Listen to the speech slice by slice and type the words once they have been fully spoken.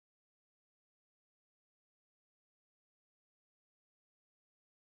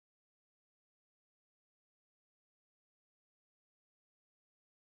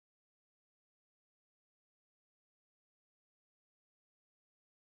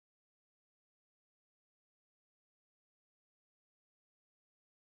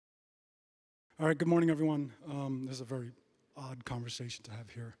All right, good morning, everyone. This is a very odd conversation to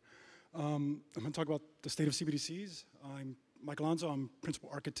have here. I'm going to talk about the state of CBDCs. I'm Mike Alonso. I'm principal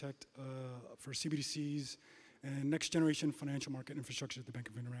architect for CBDCs and next generation financial market infrastructure at the Bank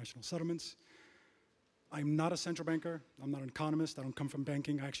of International Settlements. I'm not a central banker. I'm not an economist. I don't come from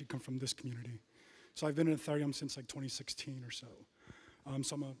banking. I actually come from this community. So I've been in Ethereum since like 2016 or so.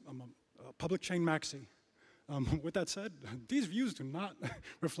 So I'm a public chain maxi. With that said, these views do not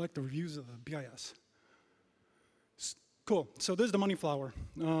reflect the views of the BIS. Cool, so this is the money flower.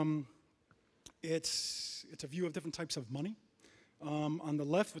 It's a view of different types of money. On the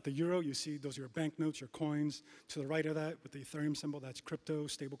left with the euro, you see those are your banknotes, your coins. To the right of that with the Ethereum symbol, that's crypto,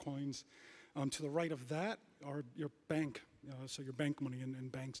 stable coins. To the right of that are your bank, so your bank money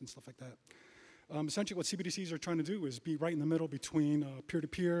and banks and stuff like that. Essentially what CBDCs are trying to do is be right in the middle between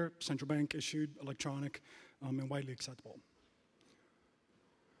peer-to-peer, central bank issued, electronic, and widely acceptable.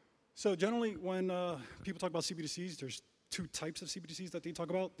 So generally when people talk about CBDCs, there's two types of CBDCs that they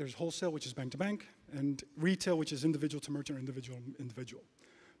talk about. There's wholesale, which is bank to bank, and retail, which is individual to merchant or individual to individual.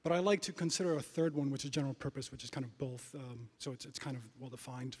 But I like to consider a third one, which is general purpose, which is kind of both. So it's kind of well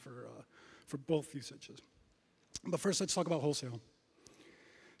defined for both usages. But first, let's talk about wholesale.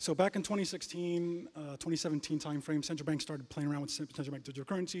 So back in 2016, 2017 timeframe, central banks started playing around with central bank digital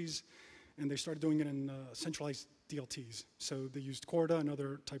currencies, and they started doing it in centralized DLTs. So they used Corda and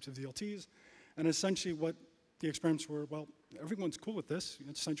other types of DLTs, and essentially what the experiments were, well, everyone's cool with this.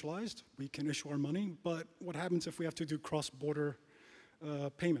 It's centralized. We can issue our money, but what happens if we have to do cross-border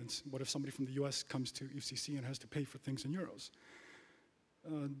payments? What if somebody from the US comes to UCC and has to pay for things in euros?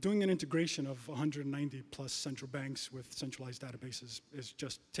 Doing an integration of 190 plus central banks with centralized databases is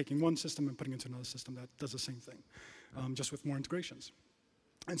just taking one system and putting it into another system that does the same thing, just with more integrations.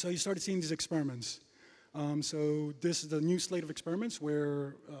 And so you started seeing these experiments. So this is the new slate of experiments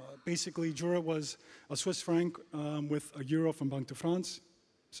where basically Jura was a Swiss franc with a euro from Banque de France,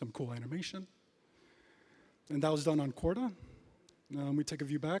 some cool animation. And that was done on Corda. We take a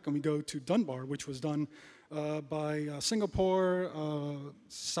view back and we go to Dunbar, which was done by Singapore,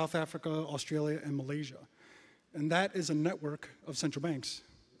 South Africa, Australia, and Malaysia. And that is a network of central banks.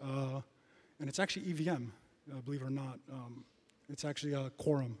 And it's actually EVM, believe it or not. It's actually a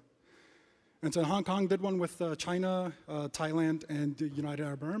quorum. And so Hong Kong did one with China, Thailand, and the United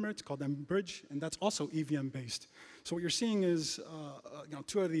Arab Emirates called M-Bridge, and that's also EVM based. So what you're seeing is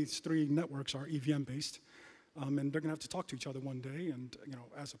two of these three networks are EVM based. And they're going to have to talk to each other one day. And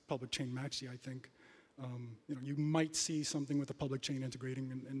as a public chain maxi, I think you might see something with the public chain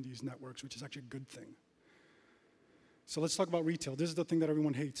integrating in these networks, which is actually a good thing. So let's talk about retail. This is the thing that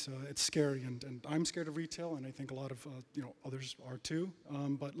everyone hates. It's scary, and I'm scared of retail, and I think a lot of others are too.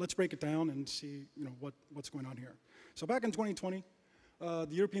 But let's break it down and see what's going on here. So back in 2020, the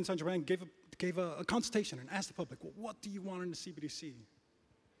European Central Bank gave a consultation and asked the public, well, what do you want in the CBDC?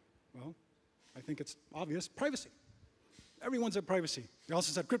 Well, I think it's obvious, privacy. Everyone said privacy. They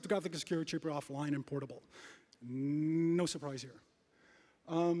also said cryptographic is secure, cheaper, offline, and portable. No surprise here.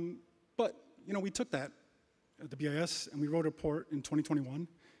 But we took that at the BIS and we wrote a report in 2021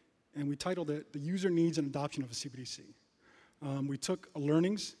 and we titled it, The User Needs and Adoption of a CBDC. We took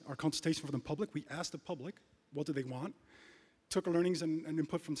learnings, our consultation for the public, we asked the public, what do they want? Took our learnings and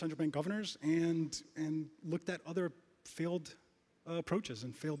input from central bank governors and looked at other failed approaches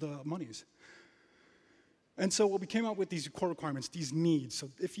and failed monies. And so what we came up with these core requirements, these needs. So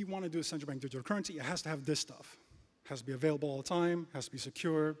if you want to do a central bank digital currency, it has to have this stuff. It has to be available all the time, has to be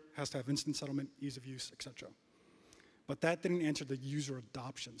secure, has to have instant settlement, ease of use, etc. But that didn't answer the user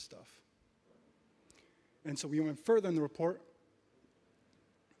adoption stuff. And so we went further in the report,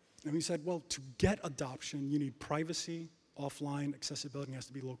 and we said, well, to get adoption, you need privacy, offline, accessibility, has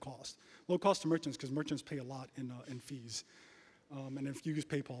to be low cost. Low cost to merchants, because merchants pay a lot in fees. And if you use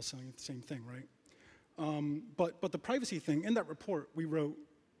PayPal, it's the same thing, right? But the privacy thing, in that report, we wrote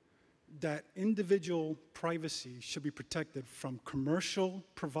that individual privacy should be protected from commercial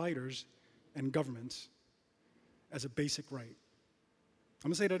providers and governments as a basic right. I'm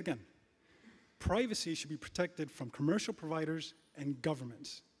going to say that again. Privacy should be protected from commercial providers and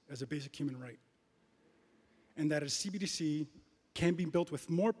governments as a basic human right. And that a CBDC can be built with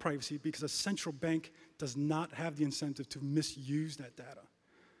more privacy because a central bank does not have the incentive to misuse that data.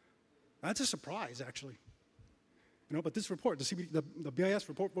 That's a surprise, actually. But this report, the BIS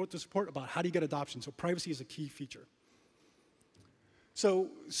report wrote this report about how do you get adoption. So privacy is a key feature. So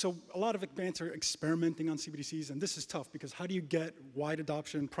a lot of banks are experimenting on CBDCs, and this is tough because how do you get wide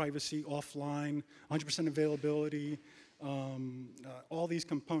adoption, privacy, offline, 100% availability, all these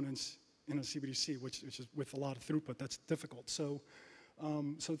components in a CBDC, which is with a lot of throughput, that's difficult. So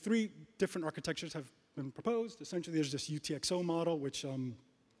So 3 different architectures have been proposed. Essentially, there's this UTXO model, which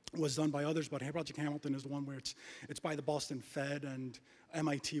was done by others, but Project Hamilton is the one where it's by the Boston Fed and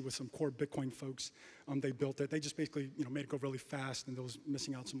MIT with some core Bitcoin folks. They built it. They just basically made it go really fast, and there was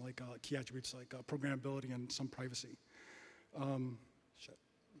missing out some key attributes like programmability and some privacy.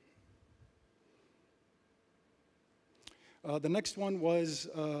 The next one is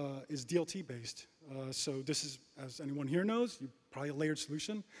DLT based. So this is, as anyone here knows, probably a layered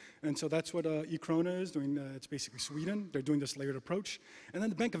solution. And so that's what eCrona is doing. It's basically Sweden. They're doing this layered approach. And then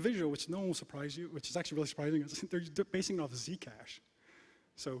the Bank of Israel, which no one will surprise you, which is actually really surprising, is they're basing it off of Zcash.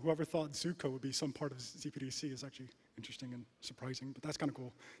 So whoever thought Zuko would be some part of CBDC is actually interesting and surprising. But that's kind of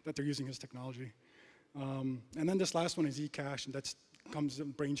cool that they're using his technology. And then this last one is eCash, and that's comes the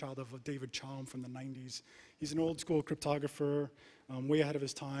brainchild of David Chaum from the 90s. He's an old school cryptographer, way ahead of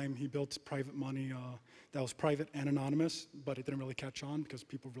his time. He built private money that was private and anonymous, but it didn't really catch on because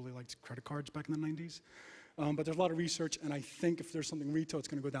people really liked credit cards back in the 90s. But there's a lot of research, and I think if there's something retail, it's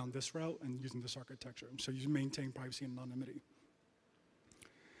going to go down this route and using this architecture. So you maintain privacy and anonymity.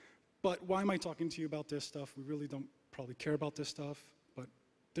 But why am I talking to you about this stuff? We really don't probably care about this stuff.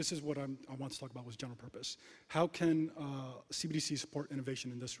 This is what I want to talk about was general purpose. How can CBDC support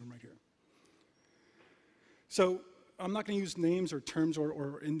innovation in this room right here? So I'm not going to use names or terms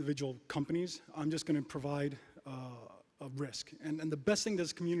or individual companies. I'm just going to provide a risk. And the best thing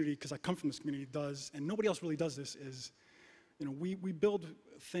this community, because I come from this community, does, and nobody else really does this, is we build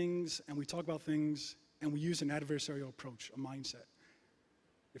things and we talk about things and we use an adversarial approach, a mindset.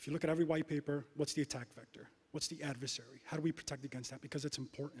 If you look at every white paper, what's the attack vector? What's the adversary? How do we protect against that? Because it's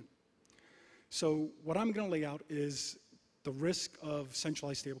important. So what I'm going to lay out is the risk of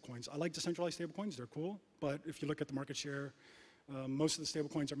centralized stablecoins. I like decentralized stablecoins. They're cool. But if you look at the market share, most of the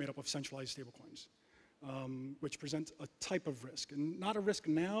stablecoins are made up of centralized stablecoins, which present a type of risk. And not a risk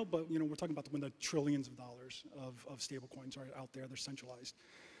now, but we're talking about when the trillions of dollars of stablecoins are out there. They're centralized.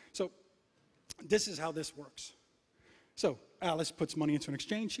 So this is how this works. So Alice puts money into an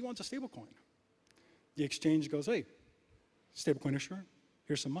exchange. She wants a stablecoin. The exchange goes, hey, stablecoin issuer,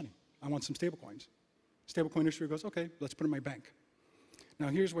 here's some money. I want some stablecoins. Stablecoin issuer goes, okay, let's put it in my bank. Now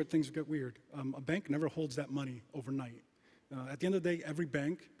here's where things get weird. A bank never holds that money overnight. At the end of the day, every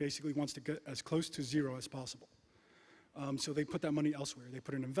bank basically wants to get as close to zero as possible. So they put that money elsewhere. They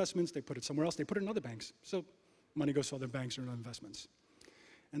put it in investments, they put it somewhere else, they put it in other banks. So money goes to other banks or investments.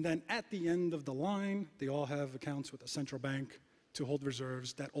 And then at the end of the line, they all have accounts with a central bank to hold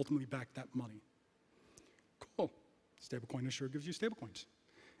reserves that ultimately back that money. Cool. Stablecoin issuer gives you stablecoins.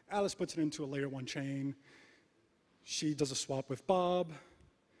 Alice puts it into a layer 1 chain. She does a swap with Bob.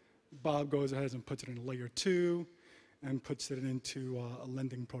 Bob goes ahead and puts it in layer 2 and puts it into a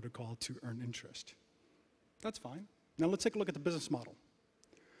lending protocol to earn interest. That's fine. Now let's take a look at the business model.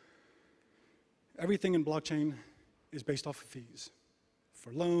 Everything in blockchain is based off of fees.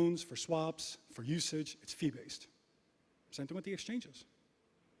 For loans, for swaps, for usage, it's fee-based. Same thing with the exchanges.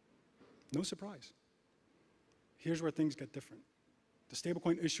 No surprise. Here's where things get different. The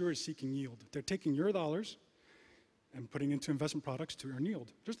stablecoin issuer is seeking yield. They're taking your dollars and putting into investment products to earn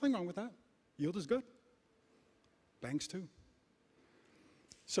yield. There's nothing wrong with that. Yield is good. Banks too.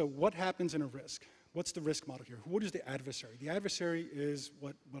 So what happens in a risk? What's the risk model here? What is the adversary? The adversary is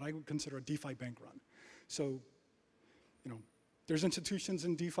what I would consider a DeFi bank run. So, there's institutions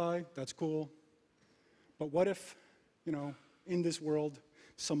in DeFi, that's cool. But what if, in this world,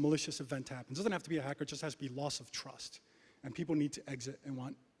 some malicious event happens? It doesn't have to be a hacker, it just has to be loss of trust. And people need to exit and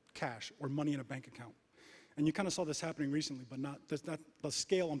want cash or money in a bank account. And you kind of saw this happening recently, but the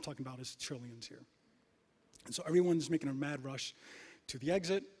scale I'm talking about is trillions here. And so everyone's making a mad rush to the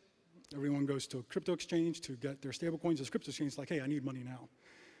exit. Everyone goes to a crypto exchange to get their stablecoins. This crypto exchange is like, hey, I need money now.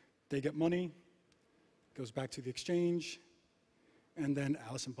 They get money, goes back to the exchange, and then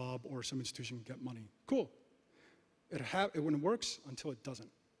Alice and Bob or some institution get money. Cool. When it works until it doesn't.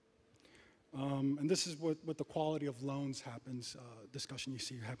 And this is what the quality of loans happens, discussion you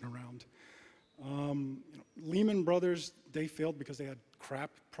see happen around. Lehman Brothers, they failed because they had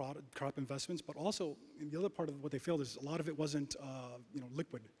crap investments, but also the other part of what they failed is a lot of it wasn't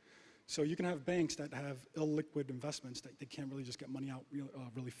liquid. So you can have banks that have illiquid investments that they can't really just get money out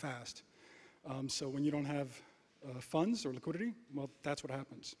really fast. So when you don't have funds or liquidity, well, that's what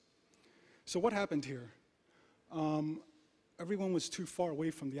happens. So what happened here? Everyone was too far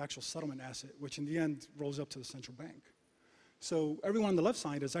away from the actual settlement asset, which in the end rolls up to the central bank. So everyone on the left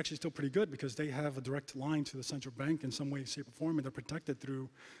side is actually still pretty good because they have a direct line to the central bank in some way, shape, or form, and they're protected through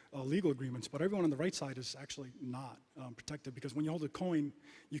legal agreements. But everyone on the right side is actually not protected because when you hold a coin,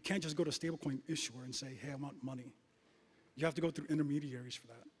 you can't just go to a stablecoin issuer and say, hey, I want money. You have to go through intermediaries for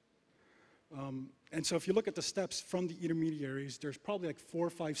that. And so if you look at the steps from the intermediaries, there's probably like 4 or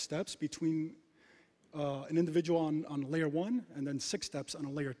 5 steps between an individual on layer 1 and then 6 steps on a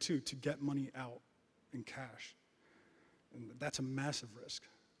layer 2 to get money out in cash. And that's a massive risk.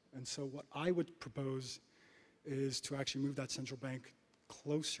 And so what I would propose is to actually move that central bank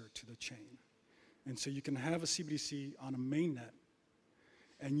closer to the chain. And so you can have a CBDC on a mainnet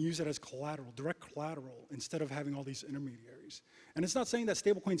and use it as collateral, direct collateral, instead of having all these intermediaries. And it's not saying that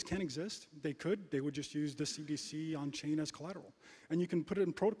stablecoins can't exist. They could. They would just use the CBDC on chain as collateral. And you can put it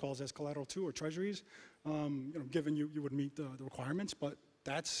in protocols as collateral too, or treasuries, given you would meet the requirements. But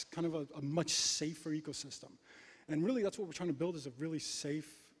that's kind of a much safer ecosystem. And really, that's what we're trying to build, is a really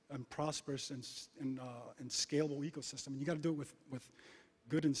safe and prosperous and scalable ecosystem. And you got to do it with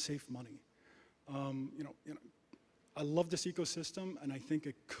good and safe money. I love this ecosystem, and I think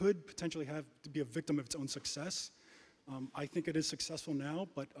it could potentially have to be a victim of its own success. I think it is successful now,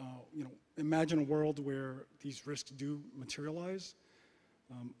 but imagine a world where these risks do materialize.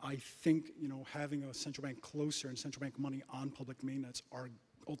 I think having a central bank closer and central bank money on public mainnets are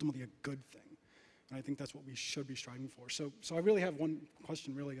ultimately a good thing, and I think that's what we should be striving for. So I really have one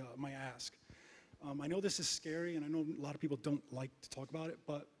question, really, my ask. I know this is scary, and I know a lot of people don't like to talk about it,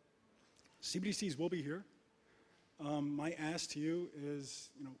 but CBDCs will be here. My ask to you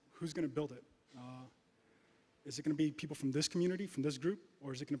is, who's going to build it? Is it going to be people from this community, from this group,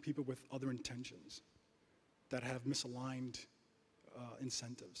 or is it going to be people with other intentions that have misaligned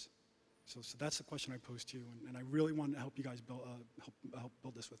incentives? So that's the question I pose to you, and I really want to help you guys help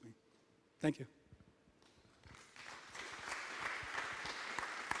build this with me. Thank you.